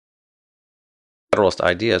Federalist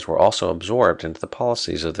ideas were also absorbed into the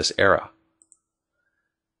policies of this era.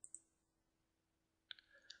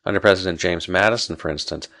 Under President James Madison, for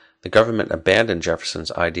instance, the government abandoned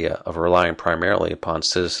Jefferson's idea of relying primarily upon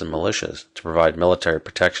citizen militias to provide military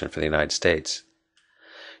protection for the United States.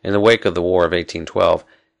 In the wake of the War of 1812,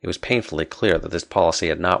 it was painfully clear that this policy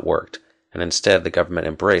had not worked, and instead the government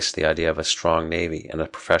embraced the idea of a strong navy and a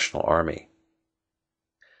professional army.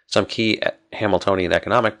 Some key Hamiltonian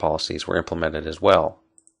economic policies were implemented as well.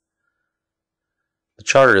 The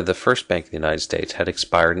charter of the first Bank of the United States had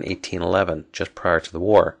expired in 1811, just prior to the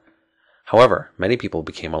war. However, many people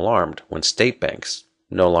became alarmed when state banks,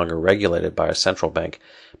 no longer regulated by a central bank,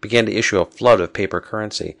 began to issue a flood of paper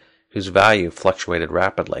currency whose value fluctuated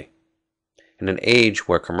rapidly. In an age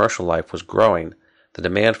where commercial life was growing, the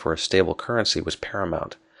demand for a stable currency was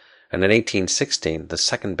paramount, and in 1816 the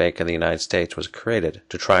Second Bank of the United States was created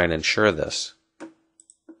to try and ensure this.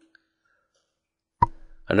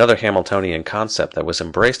 Another Hamiltonian concept that was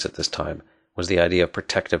embraced at this time was the idea of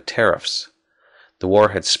protective tariffs. The war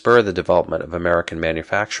had spurred the development of American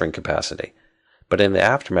manufacturing capacity, but in the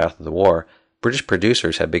aftermath of the war, British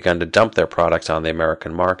producers had begun to dump their products on the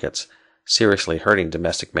American markets, seriously hurting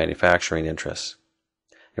domestic manufacturing interests.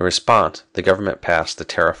 In response, the government passed the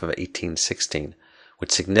Tariff of 1816,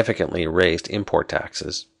 which significantly raised import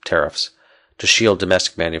taxes, tariffs, to shield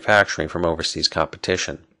domestic manufacturing from overseas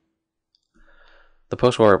competition. The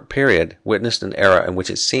post-war period witnessed an era in which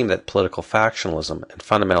it seemed that political factionalism and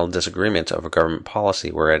fundamental disagreements over government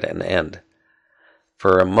policy were at an end.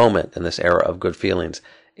 For a moment in this era of good feelings,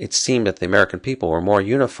 it seemed that the American people were more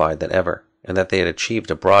unified than ever, and that they had achieved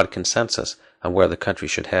a broad consensus on where the country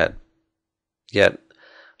should head. Yet,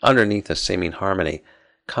 underneath this seeming harmony,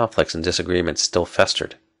 conflicts and disagreements still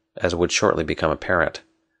festered, as would shortly become apparent.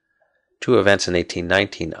 Two events in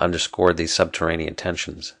 1819 underscored these subterranean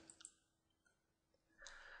tensions.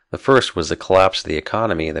 The first was the collapse of the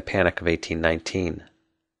economy in the Panic of 1819.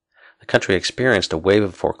 The country experienced a wave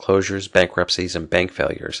of foreclosures, bankruptcies, and bank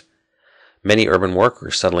failures. Many urban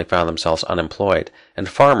workers suddenly found themselves unemployed, and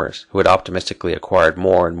farmers, who had optimistically acquired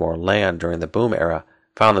more and more land during the boom era,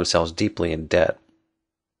 found themselves deeply in debt.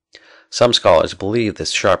 Some scholars believe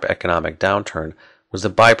this sharp economic downturn was the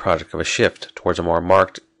byproduct of a shift towards a more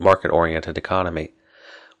market-oriented economy,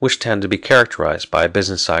 which tended to be characterized by a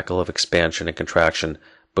business cycle of expansion and contraction,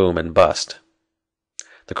 boom and bust.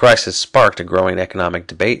 The crisis sparked a growing economic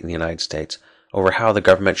debate in the United States over how the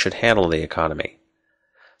government should handle the economy.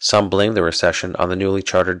 Some blamed the recession on the newly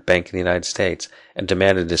chartered Bank of the United States and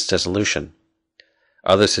demanded its dissolution.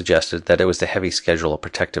 Others suggested that it was the heavy schedule of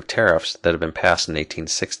protective tariffs that had been passed in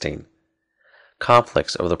 1816.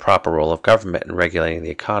 Conflicts over the proper role of government in regulating the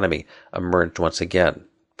economy emerged once again,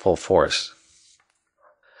 full force.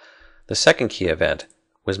 The second key event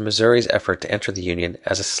was Missouri's effort to enter the Union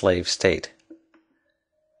as a slave state.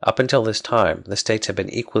 Up until this time, the states had been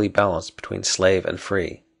equally balanced between slave and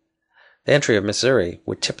free. The entry of Missouri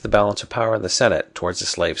would tip the balance of power in the Senate towards the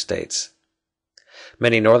slave states.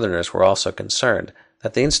 Many Northerners were also concerned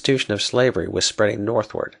that the institution of slavery was spreading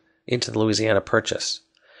northward into the Louisiana Purchase,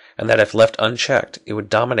 and that if left unchecked, it would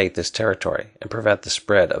dominate this territory and prevent the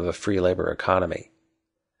spread of a free labor economy.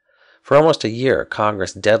 For almost a year,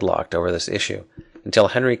 Congress deadlocked over this issue, until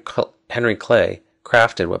Henry Clay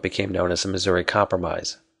crafted what became known as the Missouri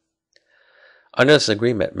Compromise. Under this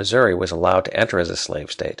agreement, Missouri was allowed to enter as a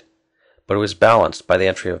slave state, but it was balanced by the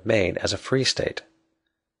entry of Maine as a free state.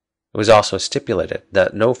 It was also stipulated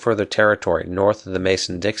that no further territory north of the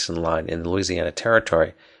Mason-Dixon line in the Louisiana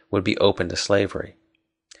Territory would be open to slavery.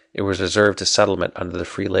 It was reserved to settlement under the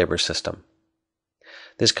free labor system.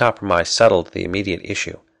 This compromise settled the immediate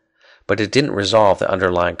issue, but it didn't resolve the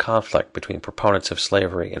underlying conflict between proponents of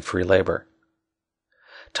slavery and free labor.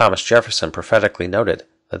 Thomas Jefferson prophetically noted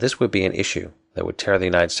that this would be an issue that would tear the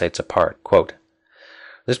United States apart. Quote,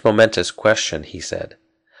 "This momentous question," he said,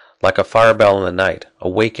 "like a fire bell in the night,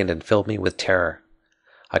 awakened and filled me with terror.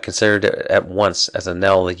 I considered it at once as a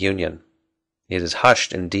knell of the Union. It is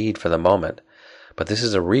hushed indeed for the moment, but this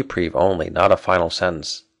is a reprieve only, not a final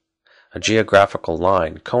sentence. A geographical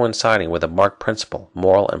line, coinciding with a marked principle,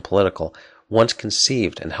 moral and political, once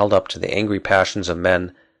conceived and held up to the angry passions of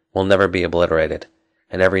men, will never be obliterated,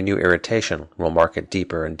 and every new irritation will mark it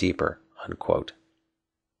deeper and deeper." Unquote.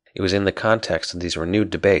 It was in the context of these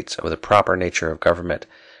renewed debates over the proper nature of government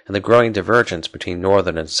and the growing divergence between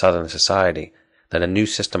Northern and Southern society that a new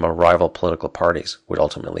system of rival political parties would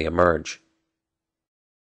ultimately emerge.